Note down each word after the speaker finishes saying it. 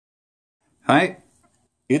Hi,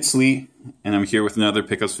 it's Lee, and I'm here with another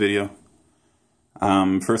pickups video.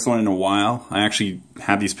 First one in a while. I actually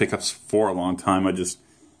had these pickups for a long time, I just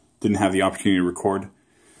didn't have the opportunity to record.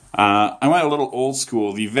 I went a little old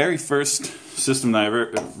school. The very first system that I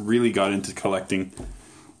ever really got into collecting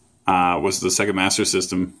was the Sega Master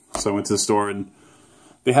System. So I went to the store and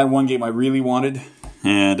they had one game I really wanted,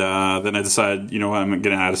 and then I decided, you know what, I'm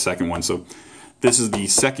going to add a second one. So this is the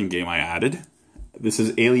second game I added. This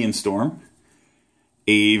is Alien Storm,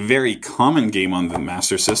 a very common game on the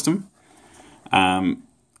Master System,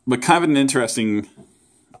 but kind of an interesting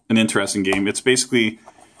game. It's basically,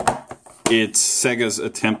 it's Sega's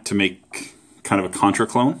attempt to make kind of a Contra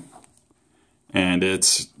clone, and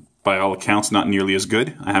it's, by all accounts, not nearly as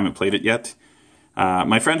good. I haven't played it yet.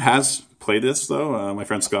 My friend has played this, though. My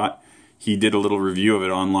friend Scott, he did a little review of it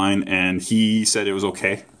online, and he said it was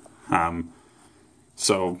okay.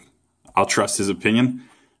 So I'll trust his opinion.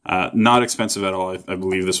 Not expensive at all. I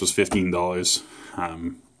believe this was $15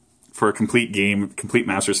 for a complete game, complete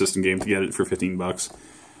Master System game, to get it for 15 bucks.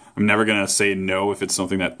 I'm never gonna say no if it's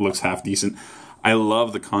something that looks half decent. I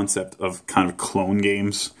love the concept of kind of clone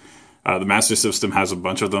games. The Master System has a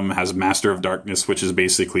bunch of them. It has Master of Darkness, which is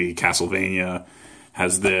basically Castlevania.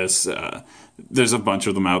 Has this. There's a bunch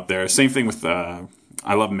of them out there. Same thing with.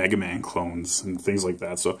 I love Mega Man clones and things like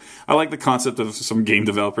that. So I like the concept of some game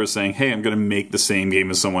developers saying, hey, I'm going to make the same game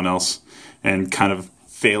as someone else, and kind of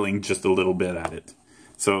failing just a little bit at it.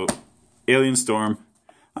 So Alien Storm,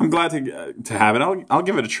 I'm glad to have it. I'll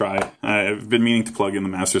give it a try. I've been meaning to plug in the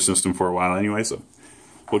Master System for a while anyway, so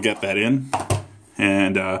we'll get that in.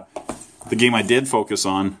 And the game I did focus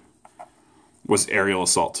on was Aerial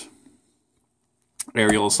Assault.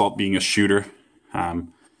 Aerial Assault being a shooter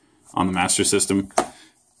on the Master System.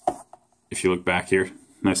 If you look back here,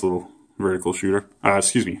 nice little vertical shooter.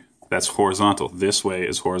 Excuse me, that's horizontal. This way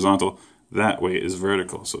is horizontal. That way is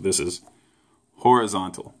vertical. So this is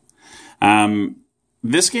horizontal.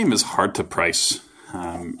 This game is hard to price.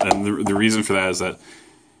 And the reason for that is that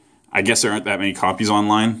I guess there aren't that many copies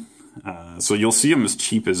online. So you'll see them as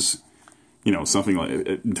cheap as, you know, something like,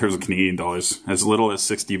 in terms of Canadian dollars, as little as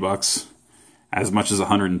 60 bucks, as much as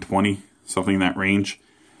 120, something in that range.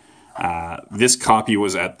 This copy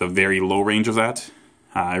was at the very low range of that.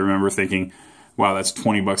 I remember thinking, wow, that's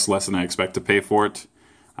 20 bucks less than I expect to pay for it.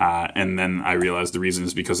 And then I realized the reason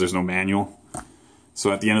is because there's no manual.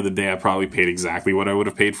 So at the end of the day, I probably paid exactly what I would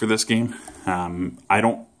have paid for this game. I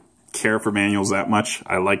don't care for manuals that much.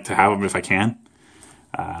 I like to have them if I can.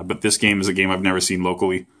 But this game is a game I've never seen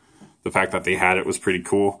locally. The fact that they had it was pretty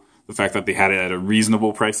cool. The fact that they had it at a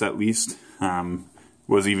reasonable price, at least,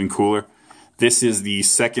 was even cooler. This is the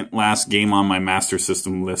second last game on my Master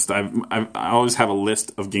System list. I always have a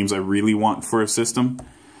list of games I really want for a system.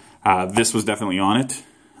 This was definitely on it.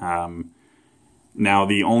 Now,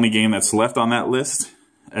 the only game that's left on that list,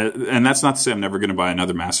 and that's not to say I'm never going to buy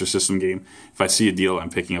another Master System game. If I see a deal,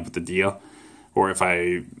 I'm picking up at the deal. Or if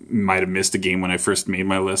I might have missed a game when I first made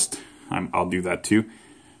my list, I'll do that too.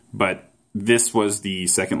 But this was the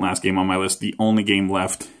second last game on my list. The only game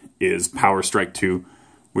left is Power Strike 2,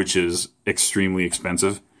 which is extremely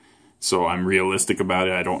expensive. So I'm realistic about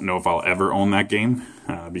it. I don't know if I'll ever own that game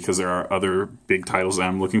because there are other big titles that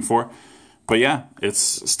I'm looking for. But yeah, it's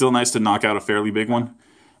still nice to knock out a fairly big one.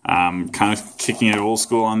 Kind of kicking it old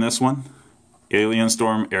school on this one. Alien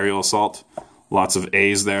Storm, Aerial Assault, lots of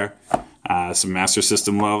A's there. Some Master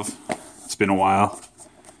System love. It's been a while.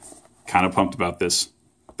 Kind of pumped about this.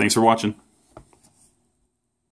 Thanks for watching.